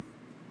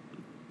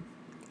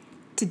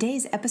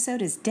Today's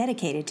episode is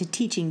dedicated to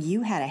teaching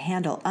you how to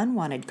handle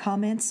unwanted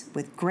comments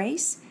with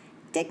grace,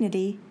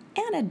 dignity,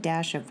 and a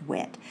dash of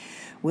wit.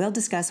 We'll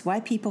discuss why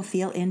people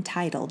feel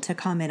entitled to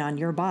comment on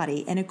your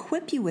body and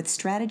equip you with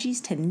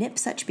strategies to nip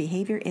such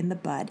behavior in the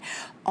bud,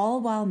 all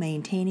while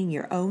maintaining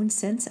your own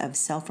sense of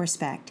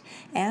self-respect.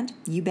 And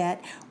you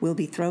bet we'll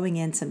be throwing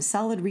in some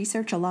solid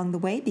research along the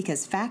way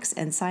because facts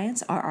and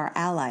science are our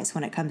allies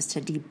when it comes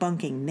to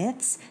debunking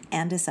myths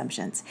and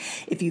assumptions.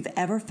 If you've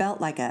ever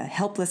felt like a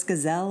helpless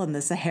gazelle in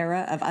the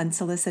Sahara of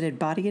unsolicited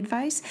body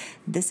advice,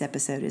 this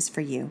episode is for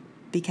you.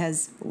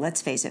 Because,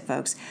 let's face it,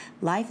 folks,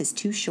 life is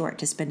too short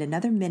to spend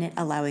another minute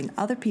allowing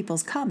other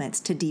people's comments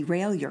to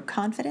derail your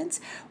confidence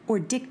or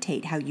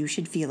dictate how you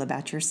should feel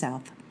about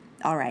yourself.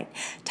 All right,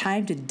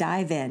 time to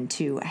dive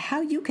into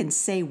how you can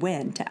say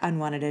when to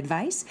unwanted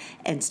advice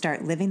and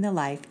start living the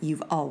life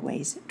you've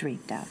always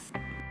dreamed of.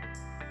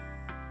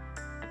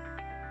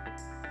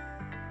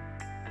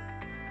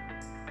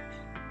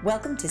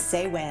 Welcome to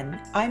Say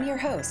When. I'm your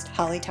host,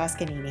 Holly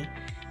Toscanini.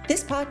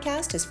 This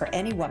podcast is for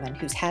any woman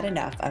who's had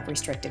enough of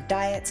restrictive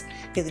diets,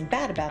 feeling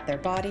bad about their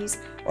bodies,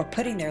 or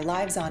putting their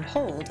lives on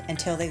hold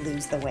until they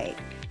lose the weight.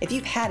 If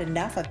you've had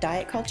enough of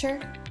diet culture,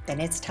 then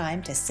it's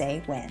time to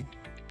say when.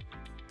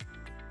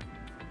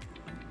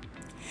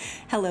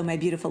 Hello, my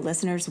beautiful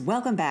listeners.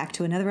 Welcome back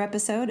to another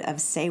episode of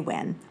Say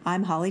When.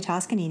 I'm Holly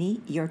Toscanini,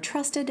 your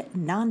trusted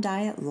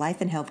non-diet life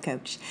and health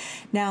coach.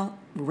 Now,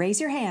 raise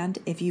your hand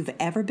if you've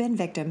ever been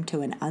victim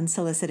to an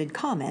unsolicited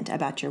comment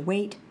about your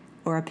weight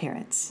or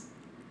appearance.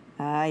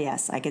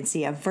 Yes, I can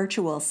see a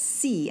virtual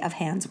sea of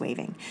hands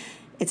waving.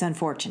 It's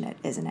unfortunate,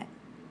 isn't it?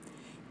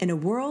 In a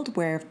world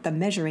where the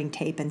measuring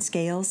tape and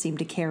scales seem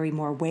to carry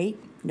more weight,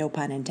 no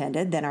pun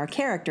intended, than our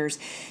characters,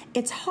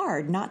 it's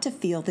hard not to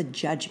feel the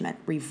judgment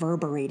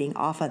reverberating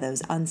off of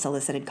those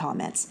unsolicited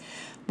comments.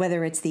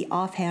 Whether it's the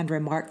offhand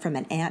remark from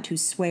an aunt who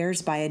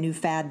swears by a new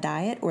fad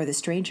diet or the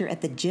stranger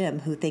at the gym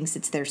who thinks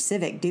it's their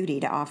civic duty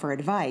to offer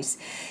advice,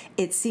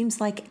 it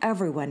seems like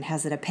everyone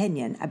has an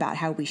opinion about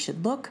how we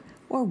should look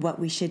or what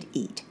we should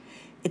eat.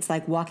 It's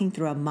like walking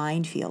through a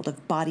minefield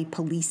of body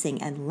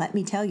policing, and let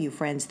me tell you,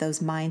 friends,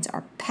 those minds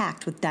are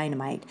packed with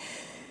dynamite.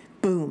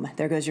 Boom,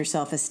 there goes your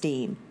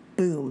self-esteem.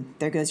 Boom,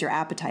 there goes your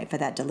appetite for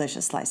that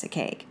delicious slice of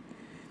cake.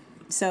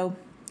 So,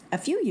 a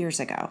few years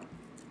ago,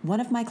 one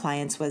of my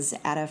clients was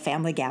at a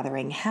family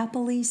gathering,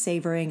 happily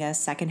savoring a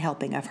second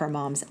helping of her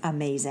mom's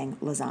amazing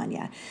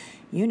lasagna.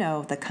 You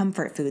know, the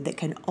comfort food that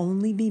can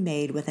only be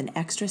made with an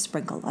extra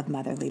sprinkle of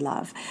motherly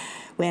love.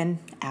 When,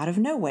 out of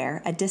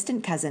nowhere, a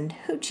distant cousin,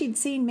 who she'd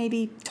seen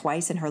maybe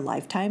twice in her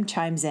lifetime,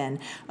 chimes in,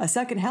 "A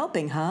second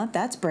helping, huh?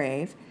 That's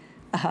brave."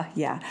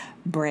 Yeah,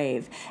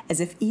 brave. As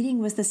if eating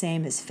was the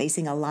same as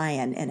facing a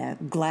lion in a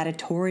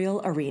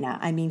gladiatorial arena.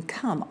 I mean,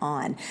 come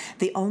on.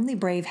 The only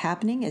brave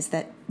thing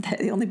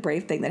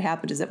that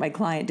happened is that my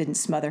client didn't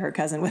smother her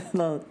cousin with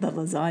the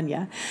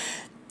lasagna.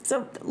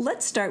 So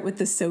let's start with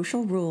the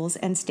social rules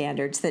and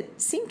standards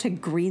that seem to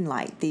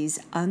greenlight these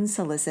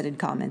unsolicited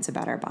comments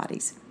about our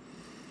bodies.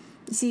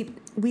 You see,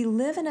 we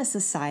live in a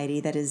society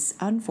that is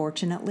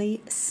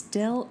unfortunately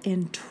still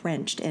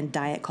entrenched in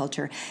diet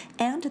culture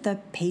and the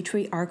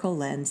patriarchal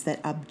lens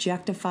that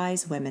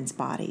objectifies women's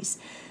bodies.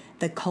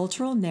 The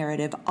cultural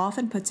narrative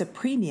often puts a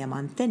premium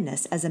on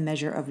thinness as a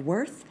measure of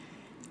worth,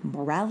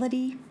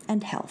 morality,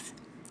 and health.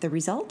 The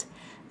result?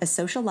 A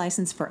social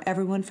license for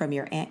everyone from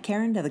your Aunt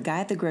Karen to the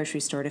guy at the grocery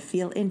store to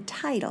feel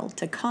entitled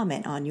to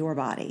comment on your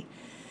body.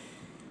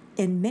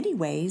 In many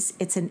ways,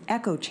 it's an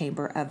echo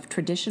chamber of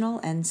traditional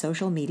and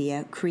social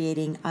media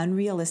creating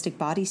unrealistic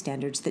body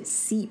standards that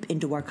seep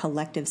into our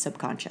collective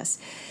subconscious.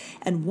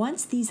 And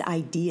once these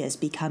ideas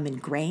become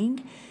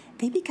ingrained,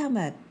 they become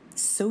a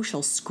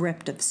social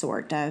script of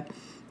sort, a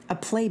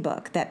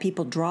playbook that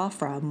people draw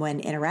from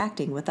when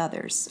interacting with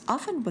others,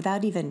 often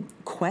without even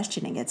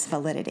questioning its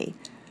validity.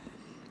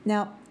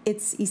 Now,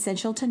 it's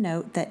essential to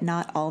note that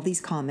not all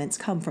these comments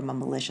come from a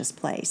malicious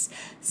place.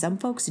 Some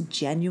folks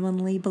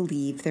genuinely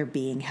believe they're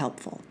being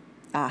helpful.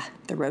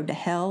 The road to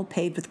hell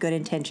paved with good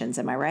intentions,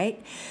 am I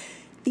right?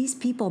 These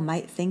people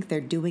might think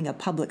they're doing a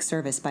public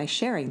service by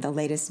sharing the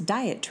latest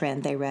diet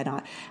trend they read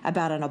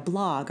about on a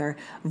blog or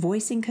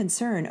voicing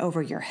concern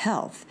over your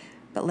health.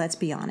 But let's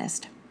be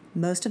honest,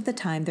 most of the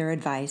time their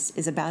advice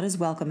is about as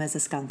welcome as a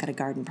skunk at a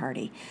garden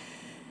party.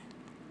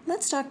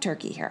 Let's talk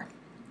turkey here.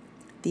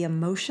 The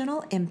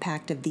emotional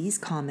impact of these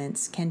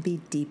comments can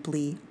be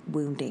deeply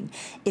wounding.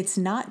 It's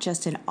not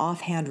just an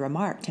offhand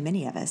remark to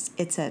many of us.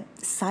 It's a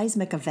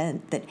seismic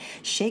event that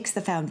shakes the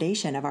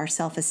foundation of our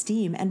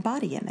self-esteem and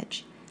body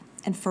image.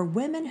 And for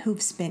women who've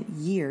spent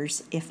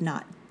years, if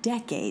not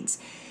decades,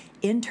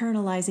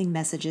 internalizing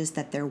messages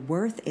that their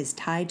worth is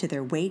tied to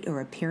their weight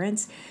or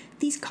appearance,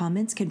 these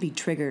comments can be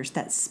triggers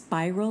that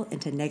spiral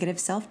into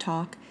negative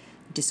self-talk,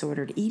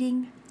 disordered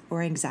eating,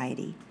 or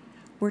anxiety.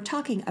 We're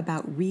talking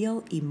about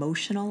real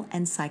emotional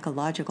and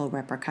psychological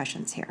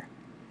repercussions here.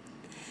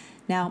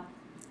 Now,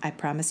 I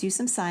promise you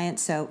some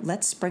science, so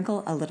let's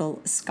sprinkle a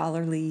little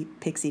scholarly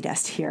pixie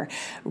dust here.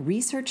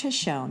 Research has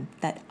shown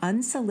that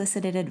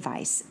unsolicited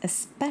advice,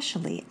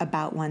 especially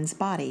about one's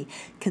body,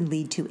 can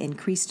lead to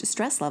increased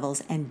stress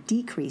levels and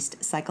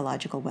decreased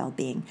psychological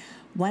well-being.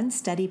 One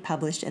study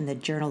published in the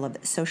Journal of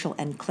Social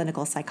and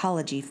Clinical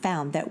Psychology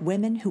found that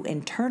women who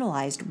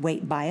internalized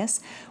weight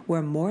bias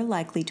were more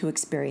likely to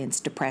experience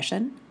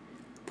depression,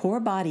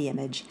 poor body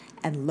image,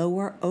 and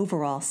lower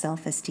overall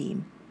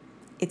self-esteem.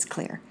 It's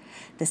clear.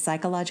 The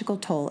psychological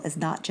toll is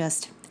not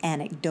just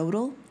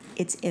anecdotal,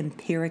 it's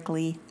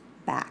empirically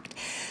backed.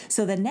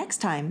 So the next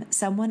time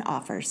someone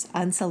offers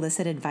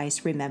unsolicited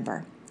advice,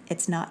 remember,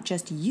 it's not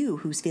just you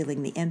who's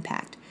feeling the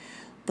impact.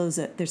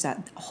 There's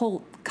a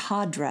whole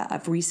cadre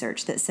of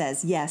research that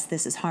says, yes,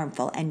 this is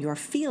harmful, and your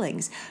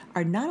feelings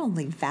are not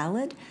only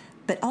valid,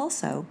 but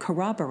also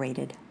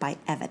corroborated by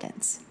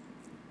evidence.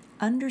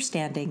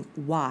 Understanding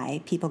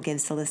why people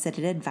give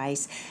solicited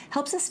advice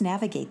helps us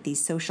navigate these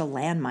social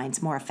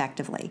landmines more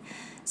effectively.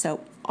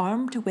 So,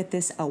 armed with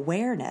this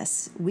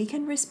awareness, we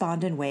can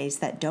respond in ways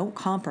that don't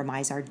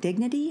compromise our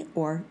dignity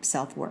or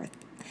self-worth.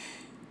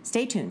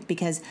 Stay tuned,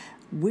 because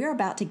we're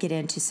about to get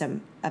into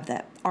some of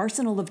the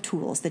arsenal of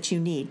tools that you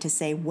need to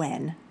say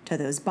when to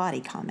those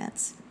body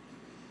comments.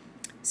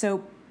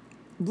 So,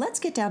 let's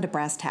get down to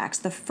brass tacks.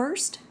 The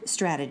first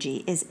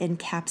strategy is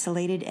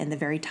encapsulated in the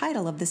very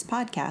title of this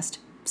podcast,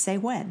 Say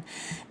When.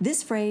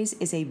 This phrase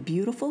is a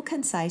beautiful,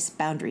 concise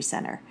boundary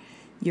setter.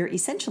 You're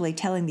essentially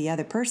telling the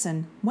other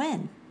person,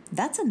 when.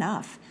 That's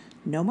enough.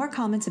 No more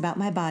comments about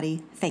my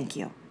body, thank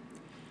you.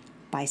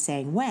 By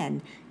saying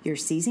when, you're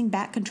seizing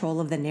back control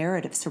of the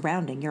narrative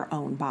surrounding your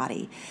own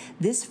body.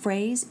 This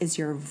phrase is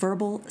your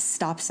verbal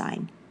stop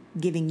sign,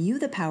 giving you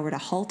the power to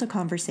halt a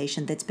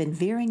conversation that's been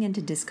veering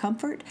into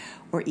discomfort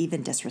or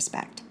even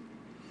disrespect.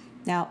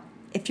 Now,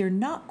 if you're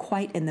not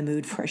quite in the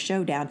mood for a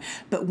showdown,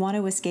 but want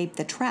to escape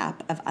the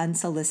trap of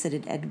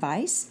unsolicited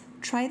advice,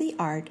 try the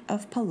art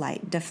of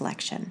polite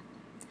deflection.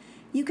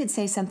 You could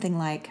say something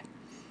like,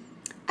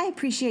 I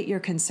appreciate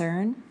your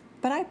concern,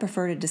 but I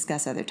prefer to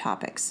discuss other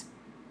topics.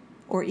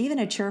 Or even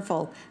a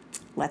cheerful,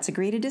 let's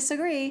agree to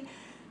disagree.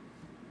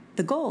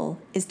 The goal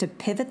is to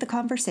pivot the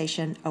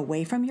conversation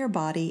away from your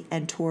body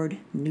and toward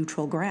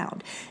neutral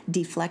ground.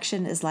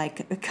 Deflection is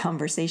like a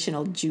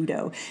conversational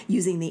judo,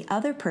 using the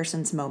other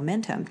person's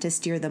momentum to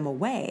steer them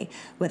away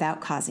without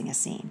causing a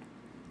scene.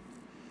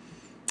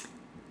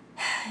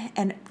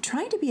 And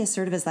trying to be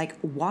assertive is like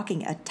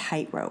walking a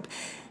tightrope.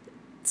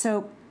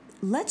 So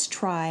let's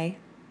try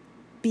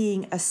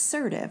being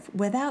assertive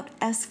without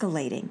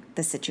escalating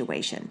the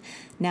situation.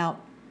 Now,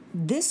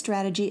 this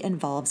strategy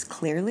involves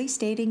clearly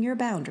stating your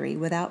boundary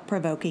without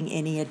provoking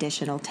any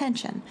additional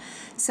tension.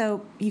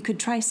 So you could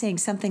try saying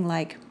something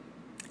like,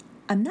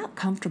 I'm not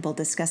comfortable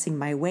discussing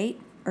my weight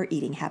or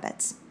eating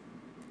habits.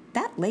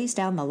 That lays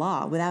down the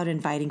law without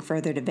inviting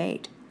further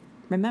debate.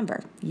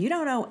 Remember, you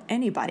don't owe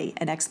anybody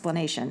an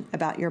explanation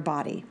about your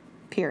body,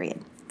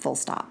 period, full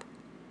stop.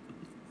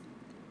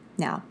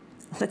 Now,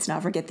 let's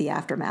not forget the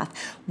aftermath.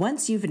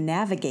 Once you've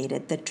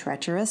navigated the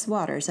treacherous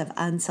waters of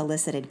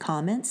unsolicited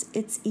comments,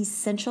 it's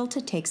essential to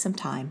take some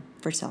time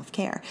for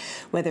self-care.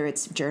 Whether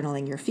it's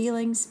journaling your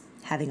feelings,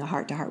 having a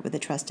heart-to-heart with a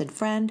trusted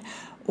friend,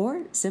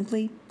 or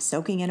simply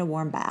soaking in a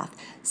warm bath,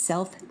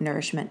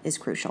 self-nourishment is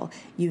crucial.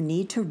 You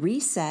need to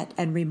reset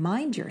and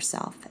remind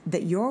yourself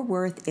that your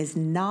worth is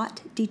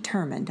not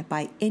determined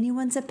by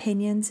anyone's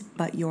opinions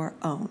but your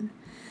own.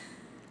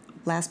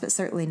 Last but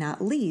certainly not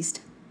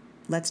least,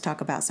 let's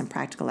talk about some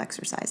practical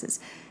exercises.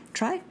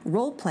 Try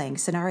role-playing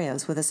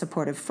scenarios with a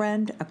supportive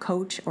friend, a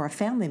coach, or a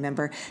family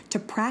member to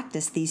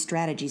practice these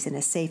strategies in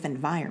a safe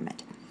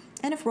environment.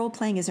 And if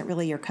role-playing isn't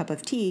really your cup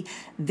of tea,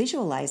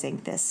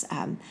 visualizing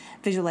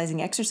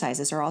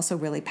exercises are also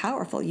really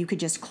powerful. You could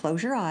just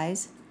close your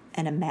eyes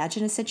and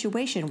imagine a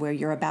situation where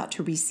you're about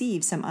to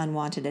receive some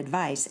unwanted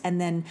advice,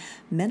 and then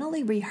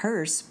mentally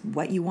rehearse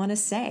what you want to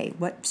say,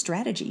 what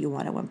strategy you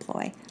want to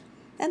employ.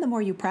 And the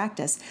more you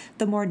practice,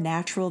 the more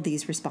natural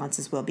these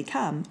responses will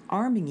become,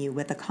 arming you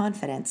with the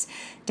confidence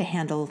to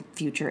handle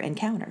future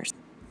encounters.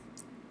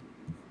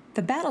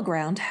 The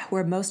battleground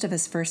where most of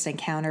us first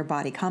encounter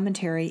body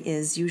commentary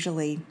is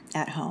usually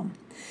at home.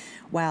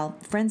 While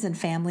friends and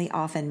family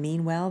often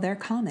mean well, their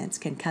comments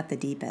can cut the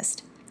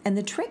deepest. And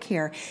the trick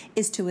here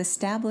is to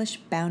establish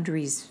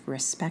boundaries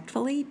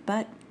respectfully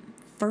but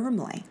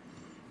firmly.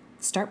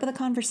 Start with a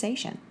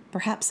conversation,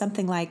 perhaps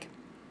something like,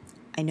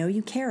 I know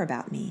you care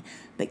about me,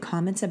 but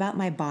comments about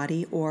my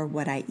body or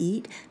what I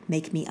eat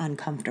make me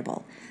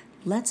uncomfortable.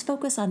 Let's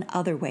focus on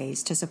other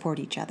ways to support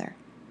each other.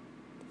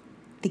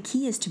 The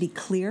key is to be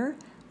clear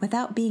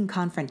without being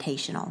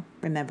confrontational.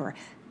 Remember,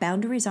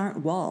 boundaries aren't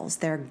walls,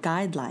 they're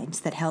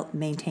guidelines that help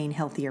maintain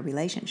healthier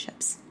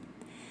relationships.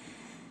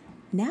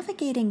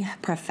 Navigating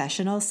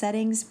professional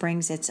settings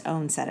brings its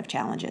own set of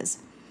challenges.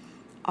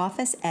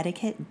 Office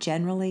etiquette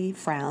generally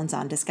frowns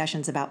on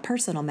discussions about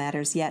personal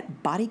matters,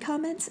 yet body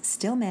comments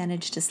still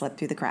manage to slip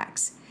through the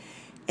cracks.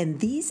 In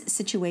these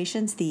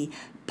situations, the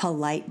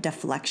polite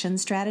deflection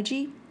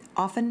strategy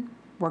often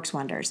works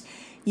wonders.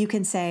 You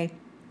can say,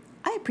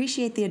 I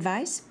appreciate the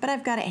advice, but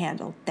I've got it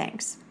handled,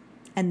 thanks.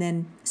 And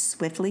then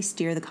swiftly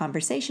steer the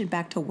conversation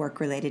back to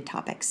work-related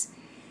topics.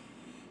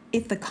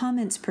 If the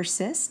comments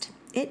persist,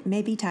 it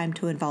may be time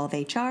to involve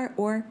HR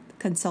or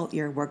consult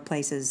your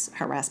workplace's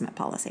harassment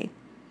policy.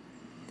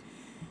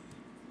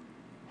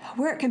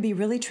 Where it can be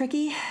really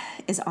tricky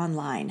is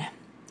online.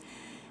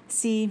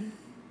 See,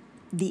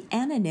 the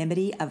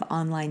anonymity of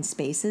online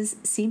spaces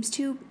seems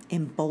to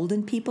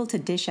embolden people to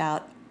dish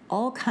out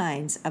all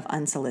kinds of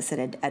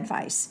unsolicited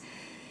advice.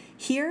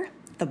 Here,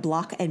 the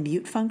block and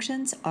mute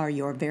functions are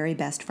your very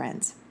best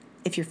friends.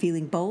 If you're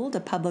feeling bold, a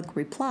public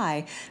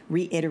reply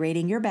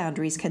reiterating your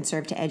boundaries can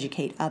serve to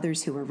educate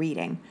others who are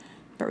reading.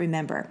 But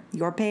remember,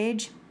 your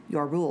page,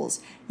 your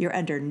rules. You're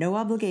under no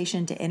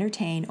obligation to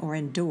entertain or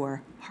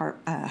endure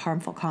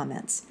harmful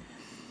comments.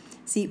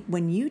 See,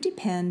 when you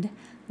depend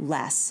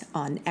less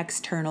on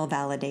external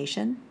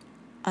validation,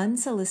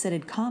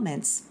 unsolicited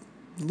comments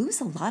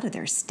lose a lot of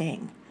their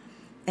sting.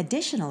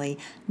 Additionally,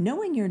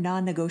 knowing your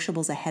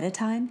non-negotiables ahead of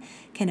time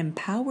can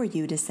empower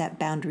you to set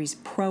boundaries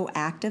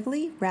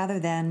proactively rather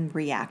than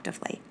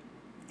reactively.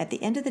 At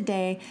the end of the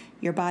day,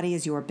 your body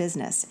is your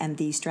business, and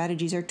these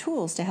strategies are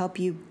tools to help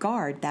you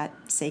guard that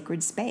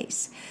sacred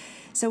space.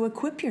 So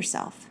equip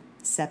yourself,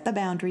 set the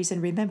boundaries,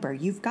 and remember,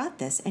 you've got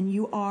this, and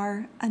you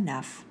are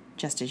enough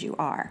just as you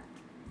are.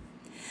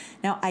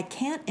 Now, I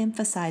can't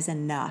emphasize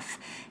enough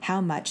how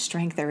much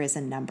strength there is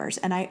in numbers,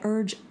 and I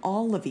urge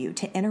all of you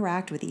to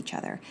interact with each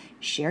other,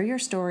 share your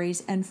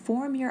stories, and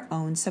form your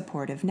own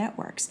supportive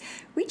networks.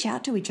 Reach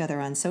out to each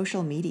other on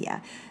social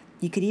media.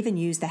 You could even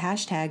use the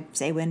hashtag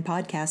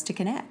 #SayWhenPodcast to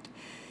connect.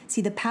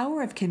 See, the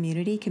power of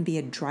community can be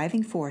a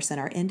driving force in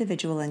our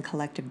individual and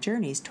collective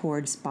journeys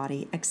towards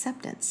body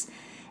acceptance.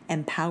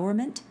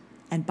 Empowerment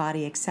and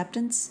body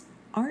acceptance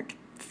aren't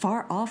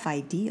far off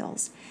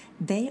ideals.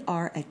 They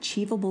are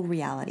achievable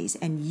realities,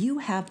 and you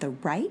have the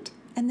right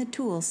and the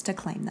tools to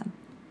claim them.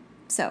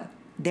 So,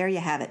 there you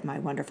have it, my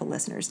wonderful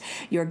listeners.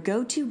 Your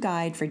go-to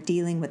guide for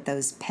dealing with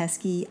those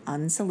pesky,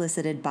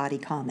 unsolicited body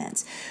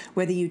comments.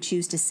 Whether you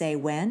choose to say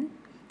when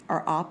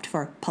or opt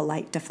for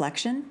polite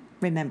deflection,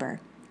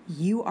 remember,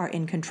 you are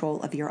in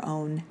control of your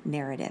own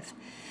narrative.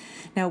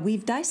 Now,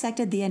 we've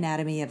dissected the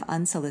anatomy of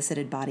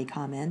unsolicited body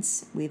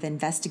comments. We've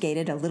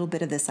investigated a little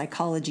bit of the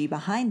psychology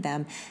behind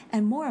them,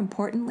 and more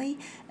importantly,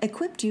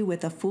 equipped you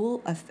with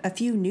a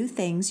few new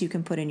things you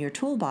can put in your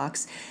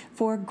toolbox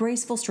for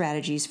graceful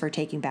strategies for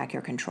taking back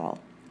your control.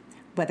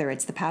 Whether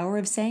it's the power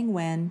of saying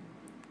when,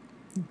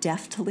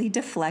 deftly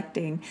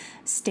deflecting,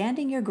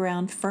 standing your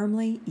ground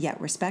firmly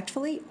yet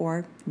respectfully,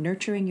 or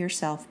nurturing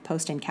yourself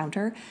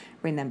post-encounter,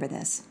 remember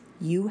this: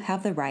 you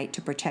have the right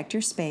to protect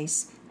your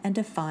space and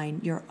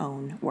define your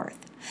own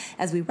worth.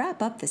 As we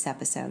wrap up this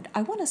episode,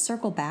 I want to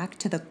circle back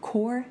to the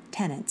core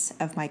tenets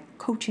of my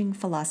coaching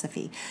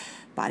philosophy: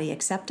 body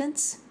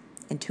acceptance,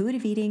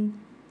 intuitive eating,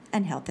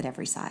 and health at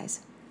every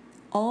size.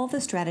 All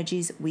the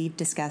strategies we've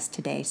discussed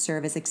today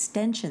serve as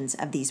extensions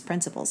of these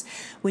principles.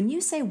 When you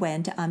say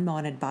when to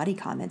unwanted body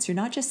comments, you're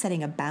not just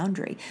setting a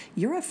boundary,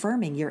 you're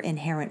affirming your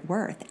inherent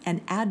worth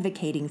and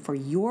advocating for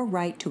your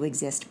right to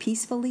exist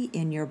peacefully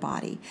in your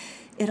body.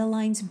 It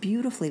aligns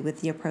beautifully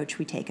with the approach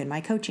we take in my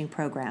coaching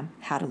program,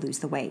 How to Lose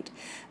the Weight.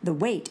 The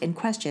weight in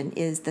question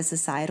is the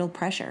societal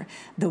pressure,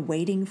 the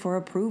waiting for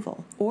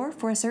approval, or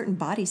for a certain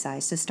body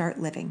size to start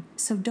living.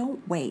 So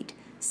don't wait.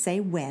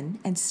 Say when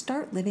and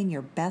start living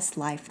your best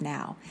life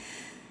now.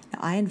 Now,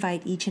 I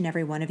invite each and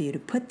every one of you to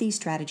put these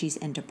strategies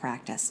into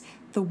practice.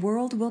 The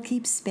world will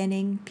keep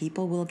spinning,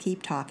 people will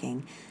keep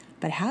talking,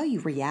 but how you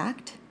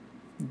react,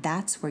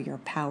 that's where your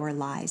power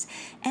lies.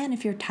 And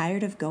if you're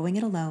tired of going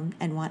it alone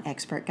and want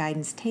expert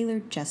guidance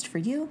tailored just for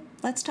you,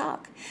 let's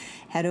talk.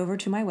 Head over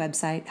to my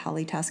website,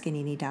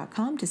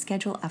 hollytoscanini.com, to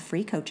schedule a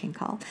free coaching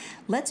call.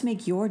 Let's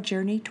make your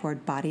journey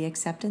toward body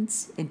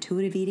acceptance,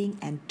 intuitive eating,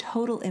 and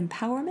total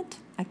empowerment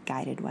a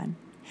guided one.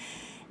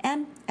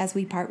 And as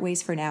we part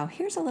ways for now,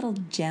 here's a little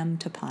gem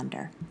to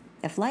ponder.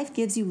 If life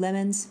gives you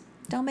lemons,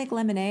 don't make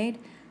lemonade.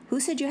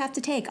 Who said you have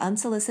to take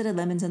unsolicited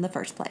lemons in the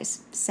first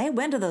place? Say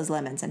when to those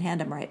lemons and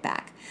hand them right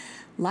back.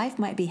 Life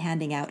might be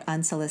handing out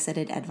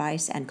unsolicited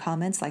advice and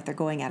comments like they're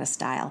going out of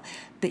style,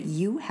 but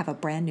you have a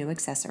brand new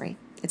accessory.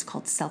 It's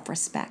called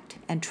self-respect,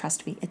 and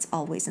trust me, it's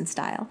always in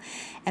style.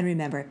 And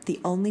remember,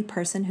 the only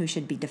person who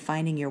should be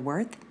defining your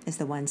worth is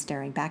the one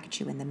staring back at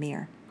you in the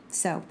mirror.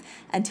 So,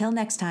 until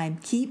next time,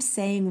 keep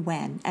saying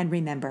when, and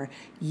remember,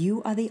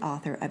 you are the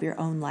author of your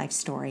own life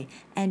story,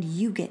 and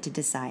you get to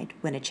decide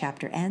when a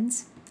chapter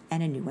ends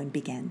and a new one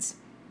begins.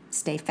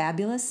 Stay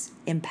fabulous,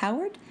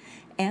 empowered,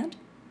 and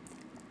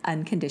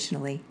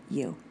unconditionally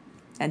you.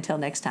 Until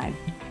next time,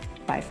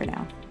 bye for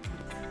now.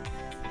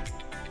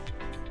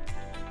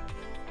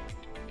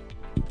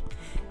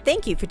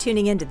 Thank you for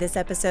tuning in to this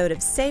episode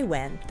of Say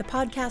When, the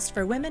podcast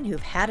for women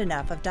who've had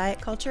enough of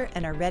diet culture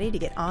and are ready to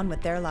get on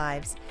with their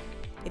lives.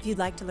 If you'd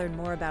like to learn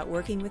more about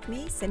working with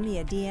me, send me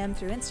a DM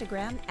through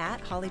Instagram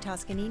at Holly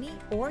Toscanini,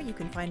 or you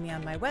can find me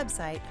on my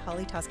website,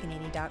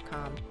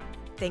 hollytoscanini.com.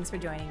 Thanks for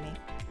joining me.